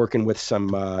 We're working with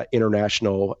some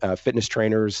international fitness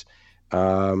trainers.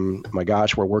 My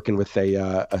gosh, we're working with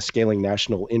a scaling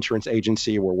national insurance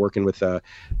agency. We're working with a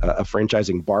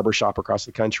franchising barbershop across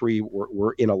the country.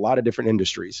 We're in a lot of different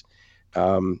industries.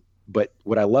 But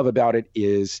what I love about it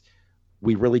is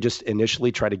we really just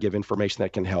initially try to give information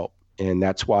that can help. And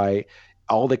that's why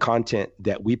all the content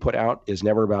that we put out is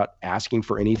never about asking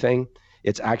for anything.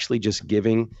 It's actually just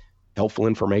giving helpful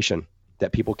information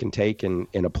that people can take and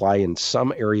apply in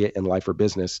some area in life or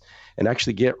business, and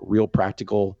actually get real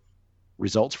practical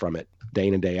results from it day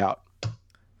in and day out.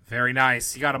 Very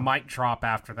nice. You got a mic drop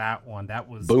after that one. That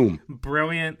was boom,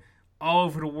 brilliant. All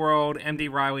over the world.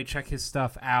 MD Riley, check his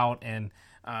stuff out. And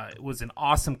it was an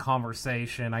awesome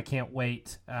conversation. I can't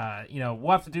wait.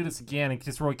 We'll have to do this again. And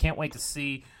just really can't wait to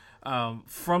see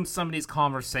from some of these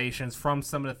conversations, from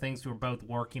some of the things we're both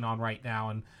working on right now,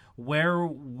 and where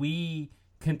we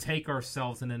can take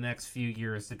ourselves in the next few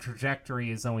years. The trajectory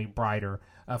is only brighter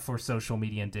for social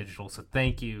media and digital. So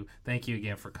thank you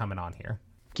again for coming on here.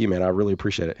 Thank you, man. I really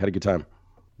appreciate it. Had a good time.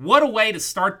 What a way to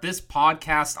start this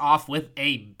podcast off with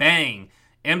a bang.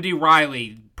 MD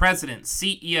Riley, President,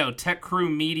 CEO, Tech Crew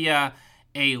Media,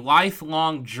 a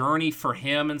lifelong journey for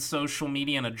him in social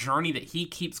media, and a journey that he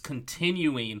keeps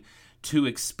continuing to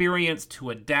experience, to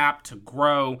adapt, to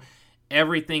grow.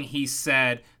 Everything he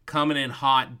said coming in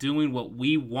hot, doing what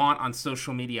we want on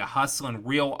social media, hustling,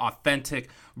 real, authentic,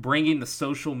 bringing the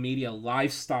social media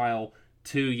lifestyle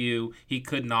to you. He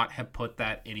could not have put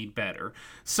that any better.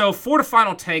 So for the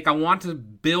final take, I want to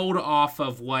build off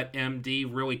of what MD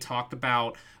really talked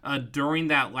about during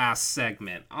that last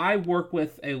segment. I work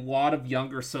with a lot of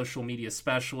younger social media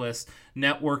specialists,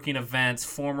 networking events,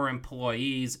 former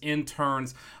employees,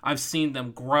 interns. I've seen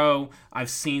them grow.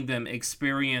 I've seen them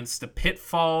experience the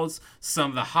pitfalls, some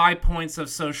of the high points of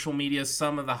social media,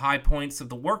 some of the high points of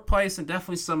the workplace, and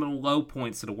definitely some of the low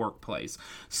points of the workplace.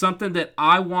 Something that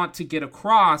I want to get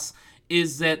across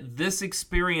is that this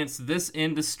experience, this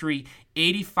industry,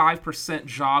 85%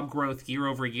 job growth year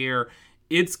over year,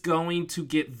 it's going to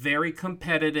get very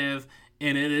competitive,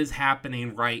 and it is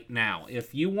happening right now.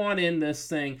 If you want in this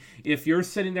thing, if you're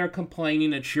sitting there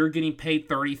complaining that you're getting paid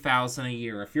 $30,000 a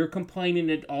year, if you're complaining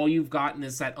that all you've gotten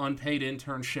is that unpaid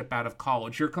internship out of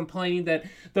college, you're complaining that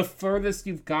the furthest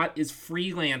you've got is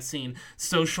freelancing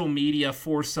social media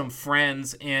for some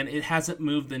friends and it hasn't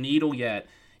moved the needle yet,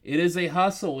 it is a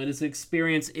hustle. It is an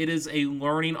experience. It is a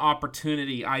learning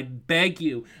opportunity. I beg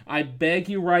you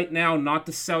right now not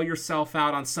to sell yourself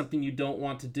out on something you don't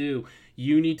want to do.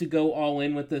 You need to go all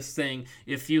in with this thing.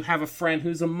 If you have a friend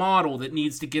who's a model that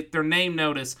needs to get their name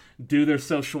noticed, do their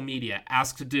social media.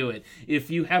 Ask to do it. If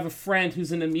you have a friend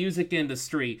who's in the music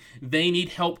industry, they need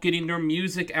help getting their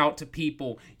music out to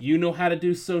people. You know how to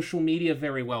do social media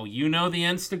very well. You know the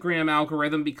Instagram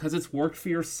algorithm because it's worked for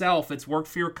yourself. It's worked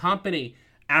for your company.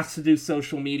 Ask to do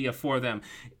social media for them.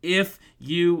 If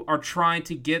you are trying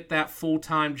to get that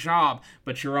full-time job,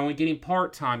 but you're only getting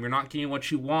part-time, you're not getting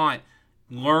what you want,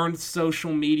 learn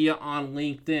social media on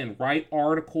LinkedIn. Write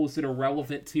articles that are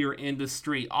relevant to your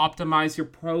industry. Optimize your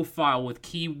profile with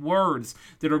keywords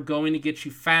that are going to get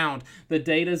you found. The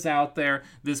data's out there.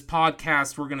 This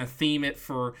podcast, we're going to theme it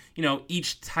for,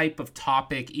 each type of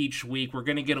topic each week. We're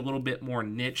going to get a little bit more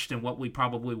niche than what we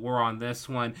probably were on this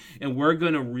one. And we're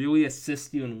going to really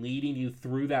assist you in leading you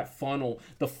through that funnel,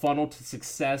 the funnel to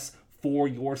success for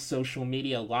your social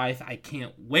media life. I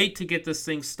can't wait to get this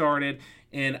thing started,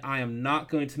 and I am not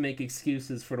going to make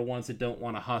excuses for the ones that don't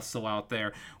want to hustle out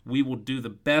there. We will do the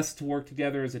best to work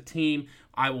together as a team.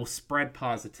 I will spread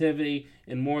positivity,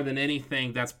 and more than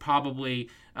anything, that's probably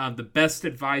the best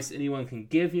advice anyone can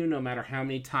give you, no matter how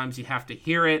many times you have to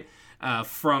hear it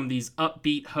from these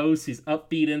upbeat hosts, these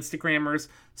upbeat Instagrammers.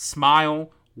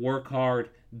 Smile, work hard,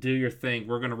 do your thing.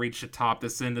 We're going to reach the top of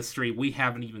this industry. We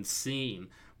haven't even seen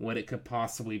what it could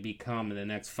possibly become in the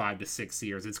next 5 to 6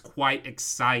 years. It's quite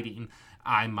exciting,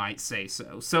 I might say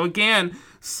so. So again,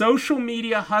 social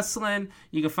media hustling.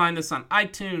 You can find us on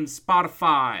iTunes,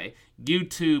 Spotify,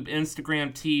 YouTube,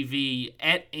 Instagram TV,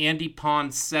 at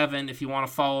AndyPond7. If you want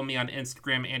to follow me on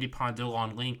Instagram, Andy Pondil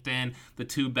on LinkedIn, the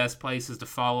two best places to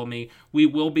follow me. We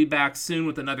will be back soon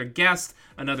with another guest,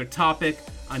 another topic,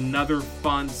 another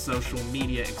fun social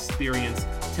media experience.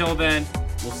 Till then,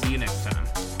 we'll see you next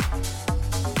time.